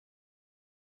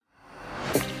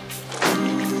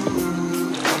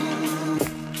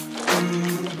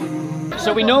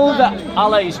So we know that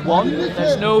Allah is one.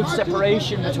 There's no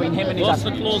separation between him and his What's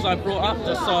attributes. the clause I brought up,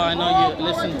 just so I know you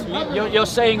listen to me? You're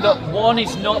saying that one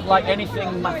is not like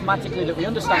anything mathematically that we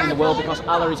understand in the world because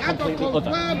Allah is completely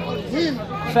other.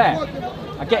 Fair.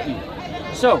 I get you.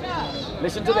 So,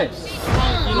 listen to this.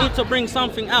 You need to bring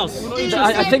something else.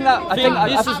 I think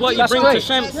this is what you bring to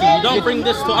Shamsi. You don't bring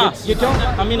this to us. You don't.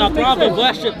 I mean, I'd rather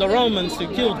worship the Romans who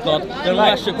killed God than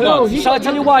worship God. Shall I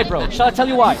tell you why, bro? Shall I tell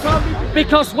you why?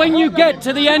 Because when you get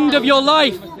to the end of your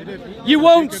life, you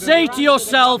won't say to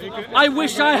yourself, I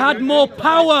wish I had more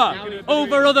power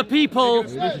over other people.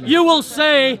 You will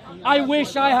say, I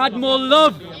wish I had more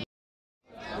love.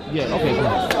 Yeah, okay.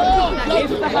 If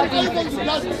the hadith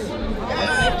exists,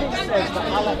 if it says that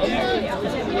Allah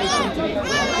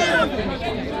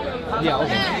yeah,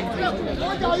 okay.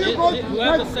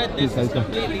 Whoever said this is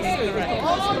completely incorrect.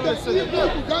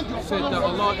 Said that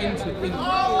Allah entered in,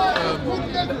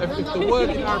 if the word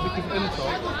in Arabic is enter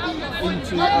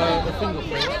into a finger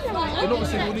phrase, then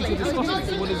obviously we'll need to discuss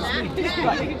this. What does this mean?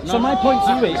 Right. So my point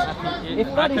to you is, if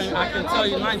that I can tell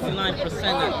you 99%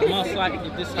 that most likely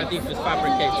this hadith is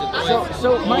fabricated.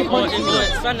 So my point to you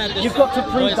is, you've got to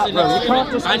prove that, bro. You can't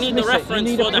just I need the reference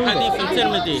for the hadith in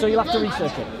Tirmidhi. So you'll have to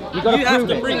research it. You have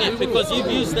to bring it because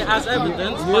you've used it as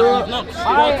evidence, but you've not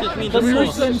quoted me the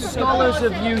source. Muslim scholars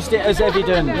have used it as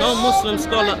evidence. No Muslim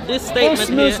scholar. This statement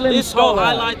here, this whole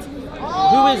highlight.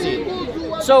 Who is he?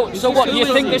 So what? Do you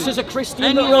think this is a Christian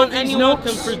anyone, that wrote these anyone notes?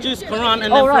 can produce Quran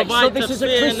and then provide this to is a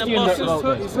fear in the Christian that wrote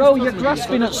bosses. this. Bro, you're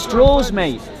grasping at straws,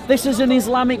 mate. This is an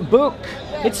Islamic book.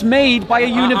 It's made by a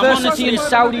university in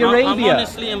Saudi Arabia. I'm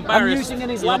honestly embarrassed. I'm using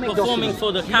an Islamic You're performing document.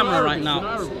 for the camera right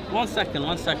now. One second.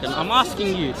 I'm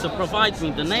asking you to provide me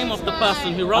the name of the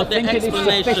person who wrote the explanation.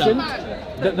 I think it is sufficient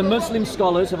that the Muslim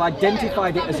scholars have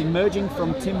identified it as emerging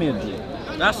from Tirmidhi.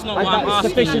 That's not what I'm asking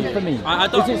sufficient you. for me.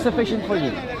 Is it sufficient for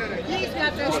you? It's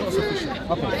not sufficient.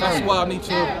 Okay. That's why I need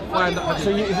to find that.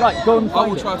 So right, go and find it. I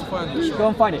will try to find it. Go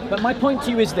and find it. But my point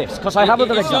to you is this, because I have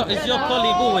other examples. Is your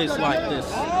colleague always like this?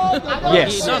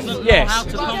 Yes. He doesn't know how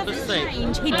to conversate.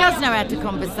 He does know how to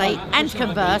conversate and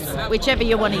converse, whichever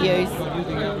you want to use.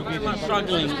 I'm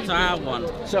struggling to have one.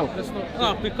 So?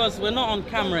 No, because we're not on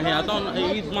camera here.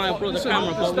 He might have brought the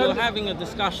camera, but we were having a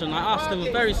discussion. I asked him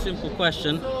a very simple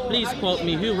question. Please quote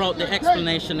me who wrote the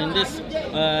explanation in this.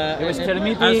 It was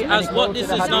Tirmidhi, as what this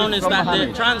is known as that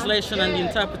the translation and the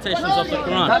interpretations of the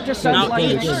Quran. That just sounds like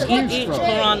each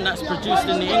Quran that's produced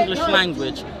in the English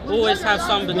language always has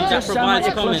somebody that provides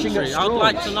commentary. I would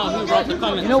like to know who wrote the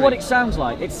commentary. You know what it sounds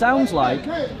like? It sounds like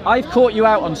I've caught you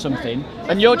out on something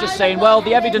and you're just saying, well,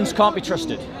 the evidence can't be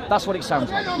trusted. That's what it sounds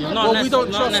like. We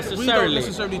don't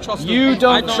necessarily trust you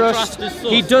don't trust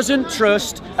he doesn't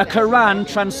trust a Quran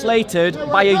translated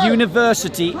by a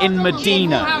university in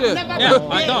Medina. Yeah,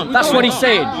 I don't. That's what he's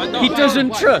saying. He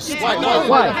doesn't trust.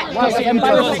 Why? Because it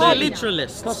embarrasses. They're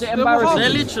literalists. Because it embarrasses.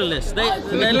 They're literalists.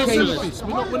 They're literalists.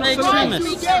 They're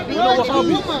extremists.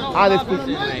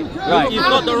 Right. You've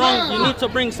got the wrong. You need to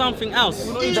bring something else.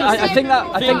 I think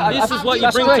this is what you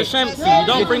bring to Shamsi. You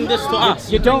don't bring this to us.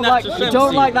 You don't like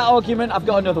that argument. I've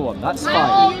got another one. That's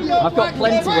fine. I've got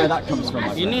plenty where that comes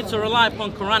from. You need to rely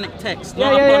upon Quranic text,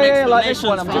 not upon explanations. Like this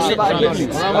one, I'm just about to give you.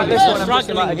 You're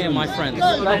struggling here, my friend.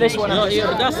 Like this one,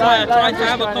 that's why I tried to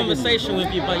have a conversation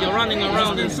with you, but you're running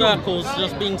around in circles,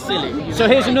 just being silly. So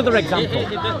here's another example.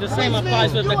 The same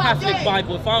applies with the Catholic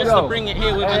Bible. If I was to bring it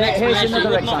here with an explanation, you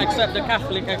would not accept the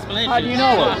Catholic explanation. How do you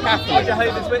know what?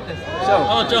 Jehovah's Witness.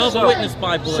 Jehovah's Witness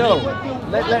Bible.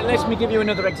 Let me give you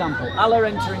another example. Allah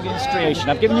entering in His creation.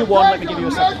 I've given you one, let me give you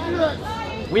a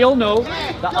second. We all know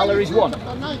that Allah is one.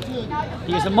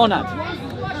 He is a monad.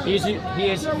 He is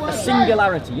a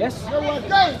singularity, yes?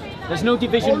 There's no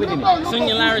division within it.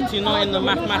 Singularity not in the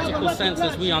mathematical sense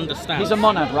as we understand. He's a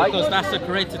monad, right? Because that's a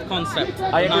created concept.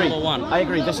 I agree. Number one. I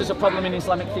agree. This is a problem in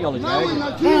Islamic theology. I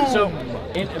agree. So,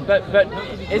 but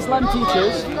Islam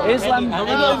teaches Islam. I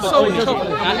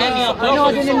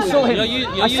didn't insult him.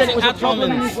 I said it was a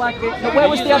problem in Islamic. Where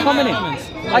was the ad hominem?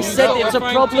 I said it's a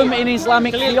problem in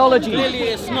Islamic theology. Clearly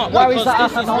it's not. Why is that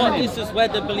ad hominem? This is where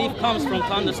the belief comes from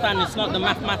to understand it's not the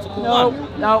mathematical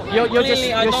one. No, you're just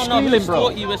squealing,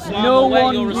 bro. No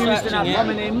one used an ad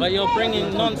hominem. But you're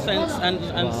bringing nonsense and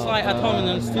slight ad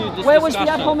hominems to this Where was the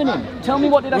ad hominem? Tell me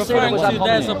what did I say that was ad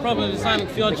hominem? There's a problem in Islamic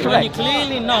theology. When you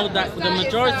clearly know that the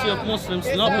majority of Muslims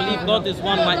do not believe God is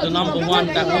one like the number one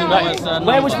that we know as number.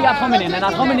 Where was the ad hominem? An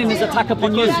ad hominem is attack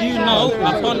upon you. Because you know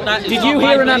upon that. Did you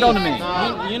hear an ad hominem?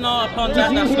 You know upon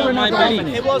that that's not my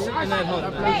belief. It wasn't an ad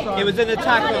hominem. It was an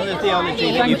attack on the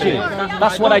theology. Thank you.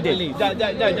 That's what I did.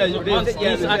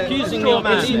 He's accusing me of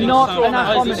It's not an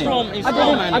ad hominem.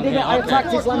 I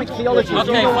attacked Islamic theology.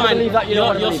 Okay, fine.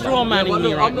 You're straw manning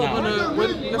me right now.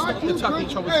 Let's not attack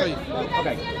each other's faith.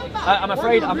 Okay. I'm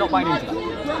afraid I'm not buying into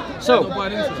that. So,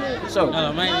 Mate, you're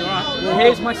right.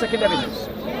 here's my second evidence.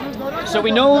 So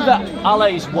we know that Allah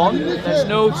is one. There's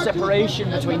no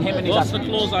separation between him and his What's the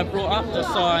attributes. clause I brought up, just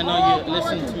so I know you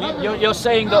listen to me? You're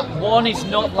saying that one is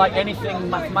not like anything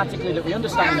mathematically that we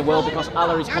understand in the world because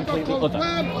Allah is completely other.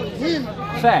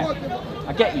 Fair.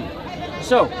 I get you.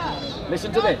 So,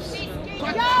 listen to this.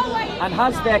 And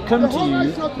has there come to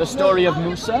you the story of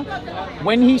Musa?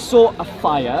 When he saw a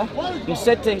fire, he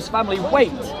said to his family,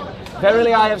 "Wait,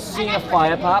 verily I have seen a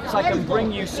fire, perhaps I can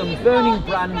bring you some burning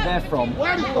brand therefrom,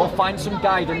 or find some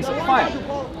guidance at the fire."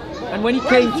 And when he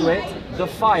came to it, the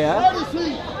fire,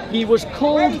 he was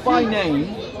called by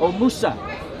name, "O Musa,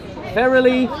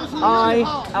 verily I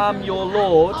am your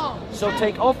Lord, so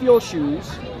take off your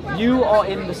shoes, you are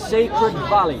in the sacred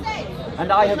valley,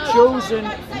 and I have chosen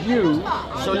you,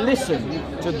 so listen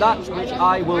to that which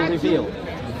I will reveal.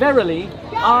 Verily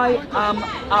I am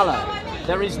Allah,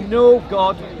 there is no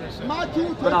God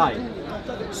but I.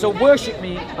 So worship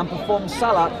me and perform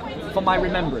salat for my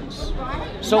remembrance."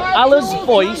 So Allah's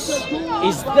voice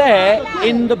is there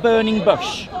in the burning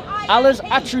bush. Allah's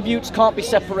attributes can't be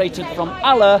separated from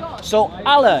Allah, so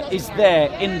Allah is there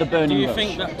in the burning bush.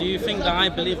 Do you think that I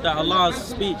believe that Allah's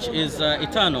speech is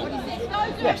eternal?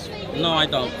 Yes. No, I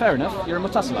don't. Fair enough. You're a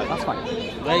Mutasilite. That's fine.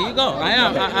 There you go. I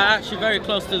am. I'm actually very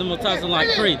close to the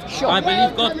Mutazilite creed. Sure. I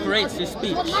believe God creates his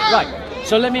speech. Right.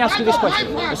 So let me ask you this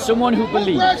question. As someone who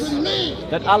believes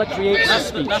that Allah creates his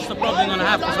speech... That's the problem I'm going to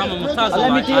have because I'm a Mutazilite.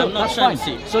 Let me deal, I'm not that's fine.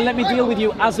 Shamsi. So let me deal with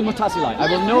you as a Mutazilite. I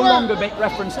will no longer make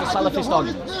reference to Salafist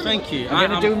arguments. Thank you. I'm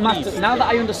going to do math now that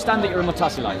I understand that you're a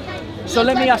Mutazilite. So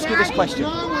let me ask you this question.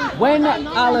 When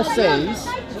Allah says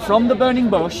from the burning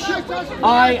bush,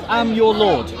 "I am your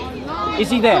Lord," is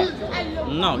he there?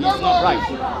 No, he's not.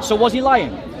 Right. So was he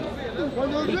lying?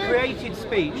 He created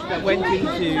speech that went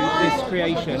into this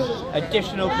creation,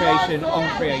 additional creation on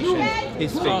creation,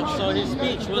 his speech. So his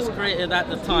speech was created at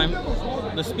the time.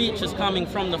 The speech is coming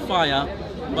from the fire,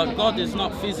 but God is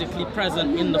not physically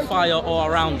present in the fire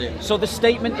or around it. So the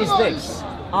statement is this: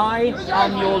 "I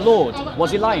am your Lord."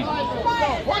 Was he lying?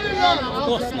 Of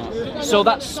course not. So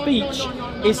that speech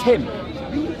is him.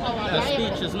 The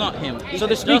speech is not him. So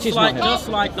the speech is not him. Just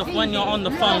like when you're on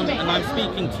the phone and I'm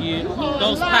speaking to you,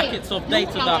 those packets of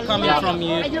data that are coming from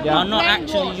you are not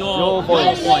actually your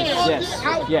voice. Yes,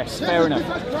 yes, fair enough.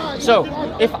 So,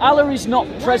 if Allah is not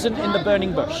present in the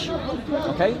burning bush,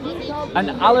 okay,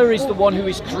 and Allah is the one who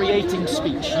is creating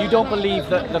speech, you don't believe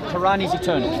that the Quran is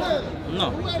eternal?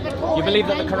 No. You believe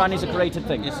that the Quran is a created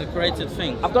thing? It's a created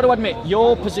thing. I've got to admit,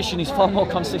 your position is far more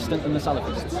consistent than the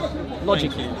Salafists.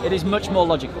 Logically, it is much more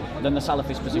logical than the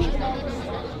Salafist position.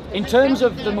 In terms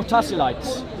of the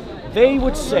Mutasilites, they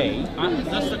would say...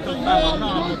 Just to confirm, I'm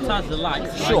not a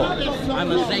Mutazilite. Sure.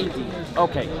 I'm a Zaydi.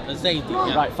 Okay. A Zaydi,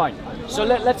 yeah. Right, fine. So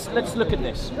let's look at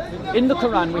this. In the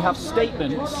Quran, we have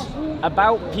statements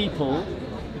about people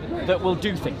that will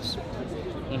do things,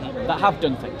 that have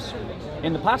done things,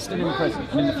 in the past and in the present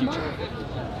and in the future.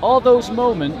 Are those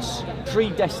moments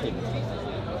predestined?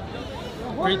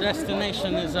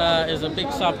 Predestination is a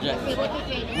big subject.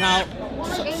 Now,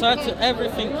 certain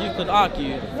everything you could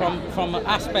argue from an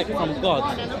aspect from God.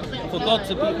 For God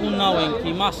to be all-knowing,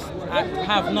 He must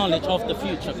have knowledge of the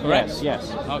future. Correct?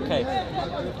 Yes. Okay.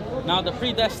 Now, the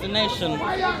predestination,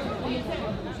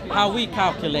 how we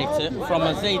calculate it from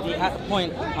a Zaydi at the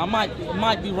point, I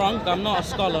might be wrong. I'm not a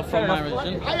scholar from my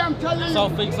religion. So,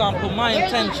 for example, my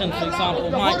intention, for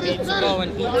example, might be to go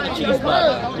and eat a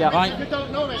cheeseburger, right?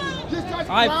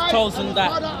 I've chosen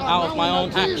that out of my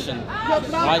own action,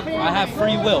 right? I have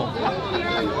free will.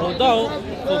 Although,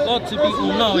 for God to be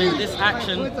all-knowing, this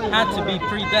action had to be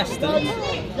predestined,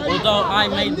 although I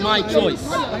made my choice.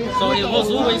 So it was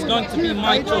always going to be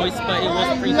my choice, but it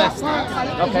was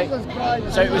predestined. Okay,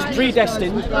 so it was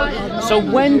predestined. So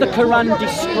when the Quran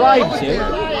describes it,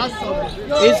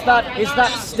 is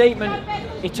that statement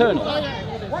eternal?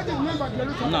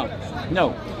 No.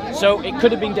 No. So it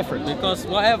could have been different. Because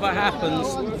whatever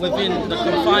happens within the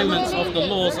confinements of the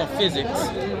laws of physics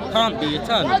can't be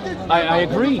eternal. I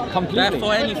agree completely.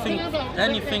 Therefore,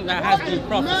 anything that has been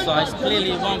prophesied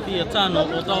clearly won't be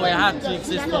eternal, although it had to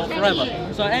exist for forever.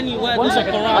 So anywhere in the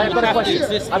Quran would have to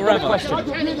exist forever. I've got a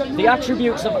question. The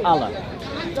attributes of Allah.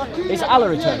 Is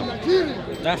Allah eternal?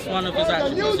 That's one of his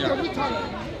attributes,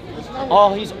 yeah.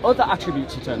 Are his other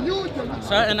attributes eternal?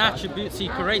 Certain attributes he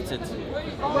created.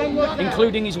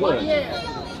 Including his word?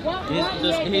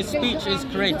 His speech is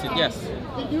created, yes.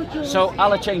 So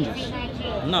Allah changes?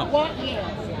 No.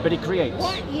 But He creates.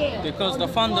 Because the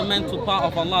fundamental part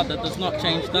of Allah that does not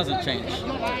change doesn't change.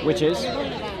 Which is?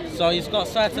 So He's got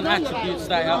certain attributes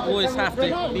that always have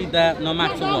to be there no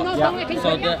matter what. Yeah.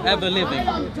 So the ever-living,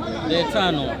 the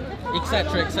eternal,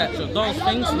 etc., etc. Those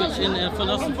things which in a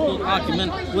philosophical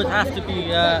argument would have to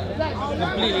be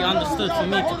completely understood for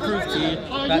me to prove to you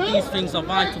that these things are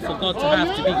vital for God to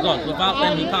have to be God. Without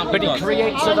them He can't be God. But He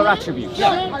creates other attributes.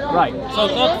 Yeah. Right. So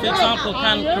God, for example,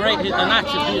 can create an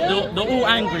attribute, the all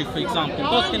angry, for example.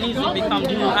 God can easily become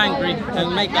the all angry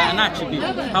and make that an attribute.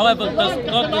 However,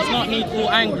 God does not need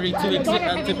all angry to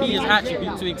exist, to be His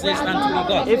attribute to exist and to be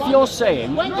God. If you're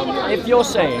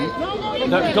saying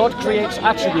that God creates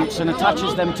attributes and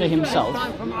attaches them to Himself,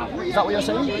 is that what you're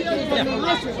saying? Yeah.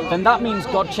 Then that means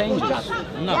God changes.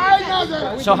 No.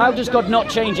 So how does God not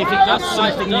change if He adds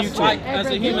something new to like it? as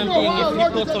a human being, if you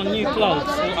put on new clothes,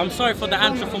 I'm sorry for the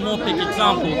anthropomorphic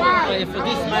example, but if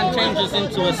this man changes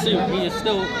into a suit, he is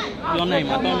still your name.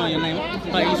 I don't know your name,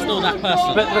 but he's still that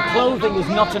person. But the clothing is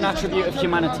not an attribute of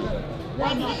humanity.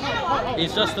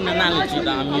 It's just an analogy that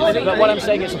I'm using. But what I'm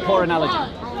saying is a poor analogy.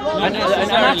 An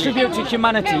attribute to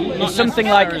humanity is something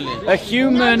like a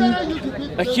human.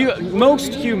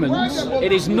 Most humans,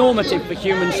 it is normative for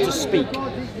humans to speak.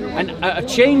 And a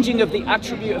changing of the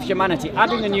attribute of humanity,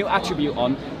 adding a new attribute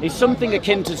on, is something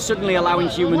akin to suddenly allowing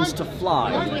humans to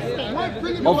fly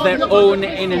of their own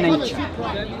inner nature.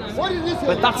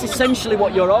 But that's essentially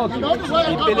what you're arguing.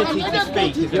 The ability to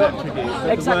speak is an attribute.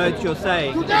 But the words you're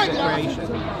saying is a creation.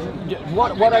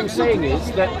 What I'm saying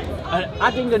is that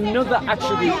adding another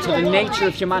attribute to the nature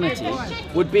of humanity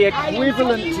would be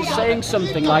equivalent to saying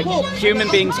something like human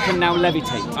beings can now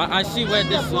levitate. I see where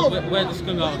this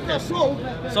can go. Okay.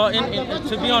 So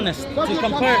to be honest, to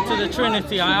compare it to the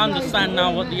Trinity, I understand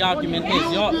now what the argument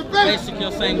is.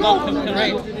 You're saying God can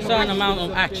create a certain amount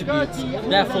of attributes,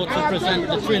 therefore to present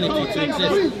the Trinity to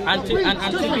exist. And to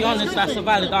be honest, that's a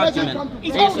valid argument.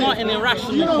 It's not an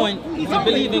irrational point. To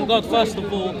believe in God, first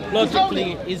of all,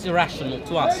 logically is irrational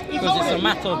to us, because it's a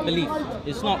matter of belief.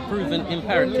 It's not proven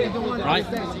empirically, right?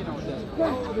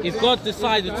 If God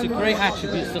decided to create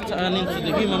attributes to turn into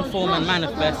the human form and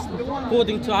manifest,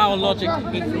 according to our logic,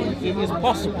 it is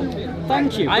possible.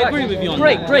 Thank you. I agree with you on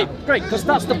that. Great, because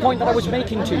that's the point that I was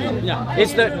making to you. Yeah.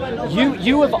 Is that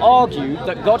you have argued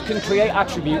that God can create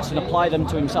attributes and apply them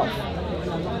to Himself.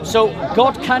 So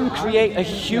God can create a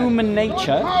human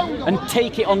nature and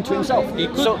take it onto Himself. He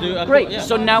could do. Great. Yeah.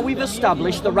 So now we've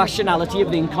established the rationality of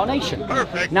the incarnation.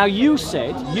 Perfect. Now you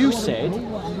said,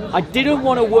 I didn't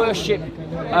want to worship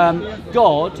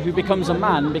God who becomes a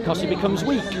man because He becomes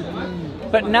weak.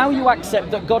 But now you accept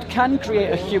that God can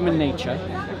create a human nature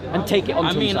and take it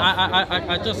onto Himself.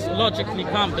 I just logically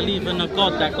can't believe in a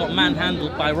God that got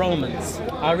manhandled by Romans.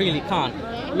 I really can't.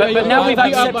 But now we've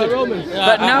accepted.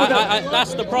 But now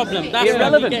that's the problem. That's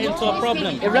irrelevant. Where we get into a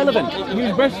problem. Irrelevant.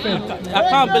 I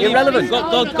can't believe irrelevant.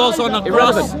 God goes on a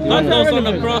cross. God goes on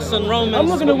a cross and Romans I'm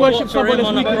not going to worship torture him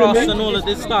on a cross and all of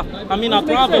this stuff. I mean, I'd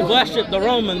rather worship the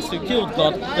Romans who killed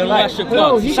God than worship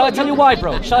God. Shall I tell you why,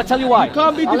 bro? Shall I tell you why?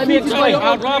 Let me explain.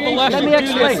 I'd rather worship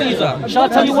Julius Caesar. Shall I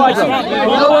tell you why, bro?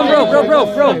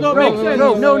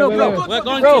 No, We're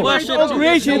going to worship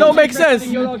creation. It don't make sense.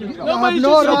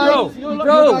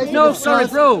 No, sorry,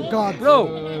 bro.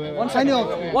 One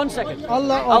second.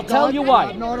 I'll tell you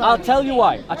why.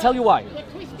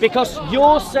 Because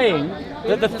you're saying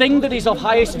that the thing that is of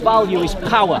highest value is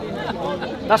power.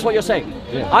 That's what you're saying.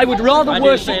 Yeah. I would rather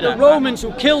worship the Romans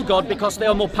who kill God because they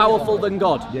are more powerful than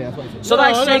God. Yeah. So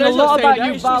that's saying a lot about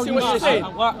your value system.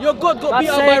 Your God got beat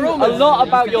up by Romans. A lot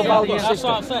about your value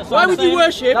system. Why would you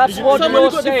worship someone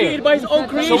who got defeated by his own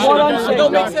creation? So what I'm saying,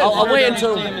 don't make sense. I'll wait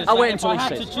until he I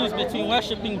have to choose between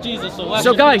worshipping Jesus or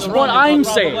worshipping So guys, the what Romans,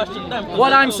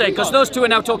 I'm saying, because those two are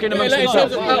now talking amongst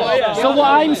themselves. So what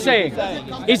I'm saying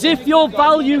is, if your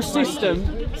value system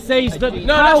says that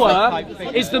power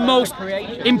is the most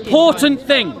important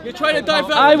thing,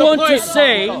 I want to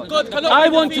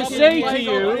say to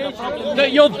you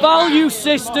that your value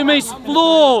system is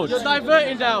flawed.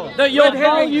 That your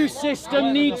value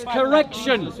system needs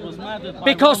correction.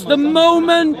 Because the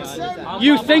moment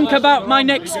you think about my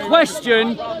next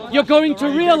question, you're going to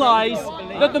realize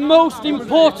that the most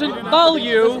important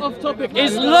value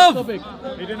is love.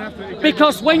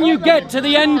 Because when you get to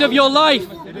the end of your life,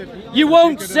 you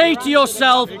won't say to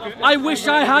yourself, I wish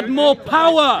I had more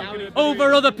power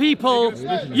over other people.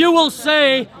 You will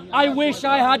say, I wish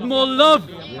I had more love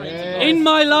in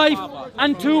my life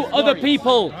and to other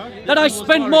people, that I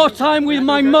spent more time with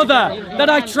my mother, that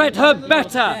I treat her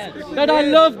better, that I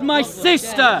loved my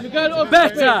sister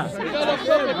better.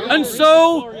 And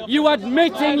so you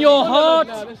admit in your heart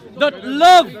that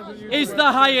love is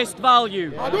the highest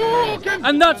value.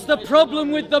 And that's the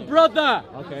problem with the brother.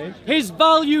 His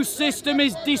value system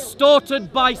is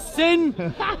distorted by sin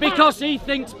because he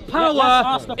thinks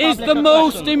power is the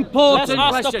most important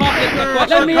question.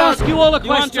 Let me ask you all a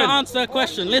question. You want to answer a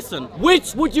question? Listen.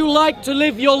 Which would you like to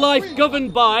live your life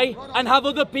governed by and have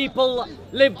other people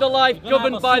live the life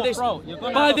governed by this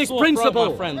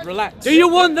principle? My friend, relax. Do you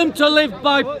want them to live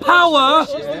by power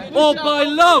or by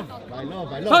love?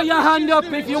 Put your hand up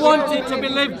if you want it to be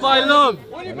lived by love.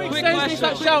 Quick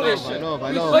question. Put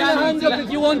your hand up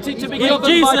if you want it to be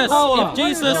governed by power. If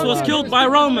Jesus was killed by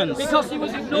Romans, Because he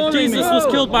was if ignoring Jesus me. was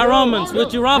killed by Romans,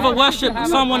 would you rather worship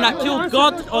someone that killed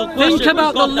God or Think worship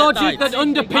about the God logic that that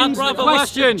underpins I'd the rather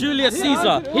question. worship Julius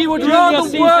Caesar. He would rather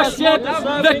worship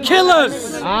the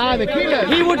killers. The killers.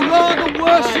 He would rather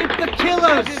worship the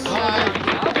killers.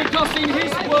 Because in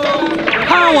his world,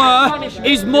 power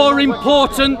is more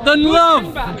important than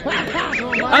love.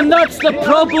 And that's the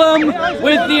problem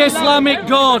with the Islamic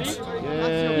God, is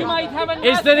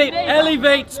that it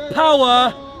elevates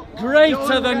power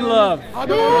greater than love.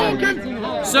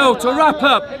 So to wrap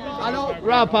up,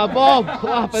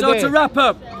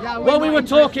 what we were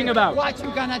talking about,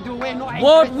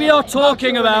 what we are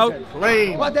talking about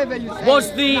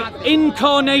was the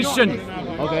incarnation.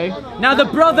 Now the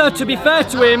brother, to be fair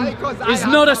to him, is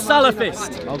not a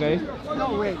Salafist.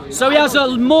 So he has a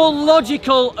more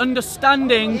logical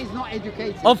understanding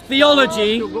of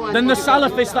theology than the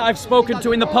Salafists that I've spoken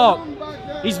to in the park.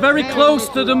 He's very close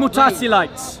to the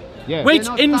Mu'tazilites, which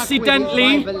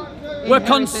incidentally were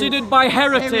considered by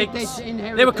heretics.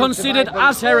 They were considered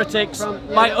as heretics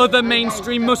by other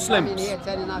mainstream Muslims.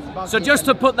 So just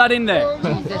to put that in there.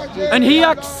 And he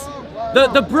acts,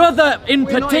 the brother in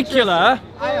particular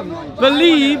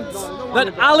believes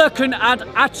that Allah can add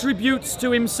attributes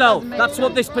to himself. That's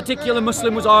what this particular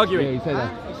Muslim was arguing.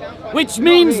 Which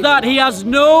means that he has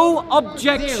no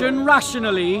objection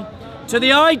rationally to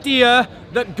the idea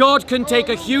that God can take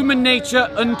a human nature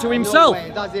unto himself.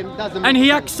 And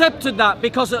he accepted that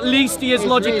because at least he is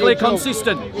logically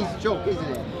consistent.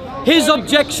 His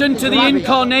objection to the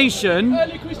incarnation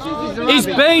is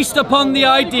based upon the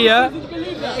idea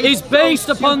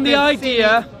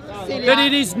that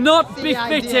it is not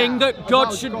befitting that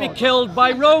God should be killed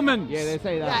by Romans.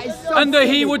 And that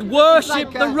he would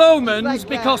worship the Romans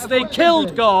because they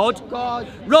killed God,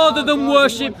 rather than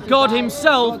worship God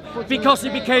himself because he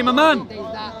became a man.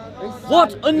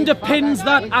 What underpins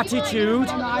that attitude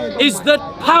is that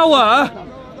power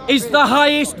is the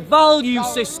highest value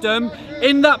system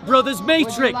in that brother's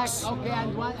matrix.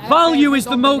 Value is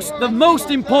the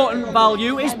most important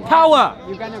value is power.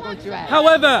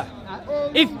 However,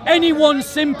 if anyone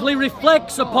simply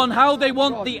reflects upon how they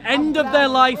want the end of their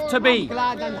life to be,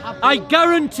 I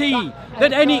guarantee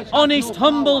that any honest,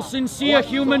 humble, sincere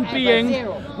human being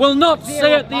will not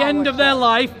say at the end of their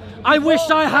life, I wish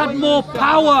I had more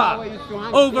power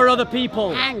over other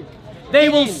people. They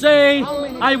will say,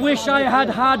 I wish I had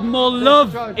had more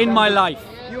love in my life.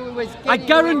 I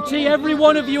guarantee every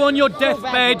one of you on your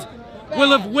deathbed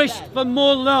will have wished for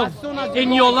more love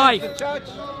in your life,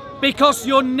 because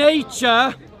your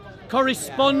nature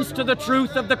corresponds to the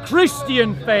truth of the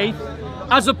Christian faith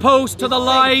as opposed to the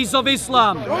lies of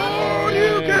Islam.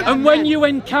 And when you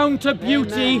encounter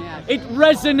beauty, it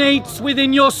resonates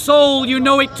within your soul. You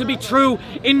know it to be true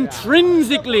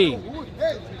intrinsically.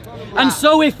 And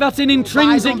so if at an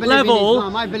intrinsic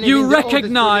level you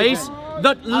recognize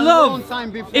that love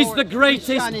is the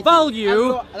greatest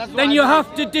value, then you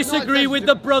have to disagree with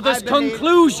the brother's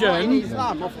conclusion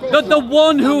that the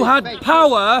one who had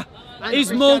power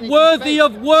is more worthy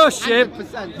of worship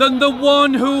than the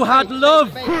one who had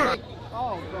love.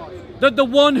 That the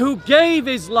one who gave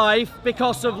his life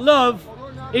because of love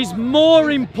is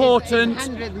more important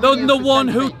than the one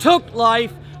who took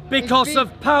life because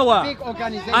of power.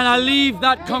 And I leave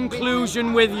that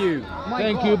conclusion with you.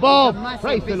 Thank you, Bob.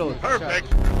 Praise the Lord. Perfect.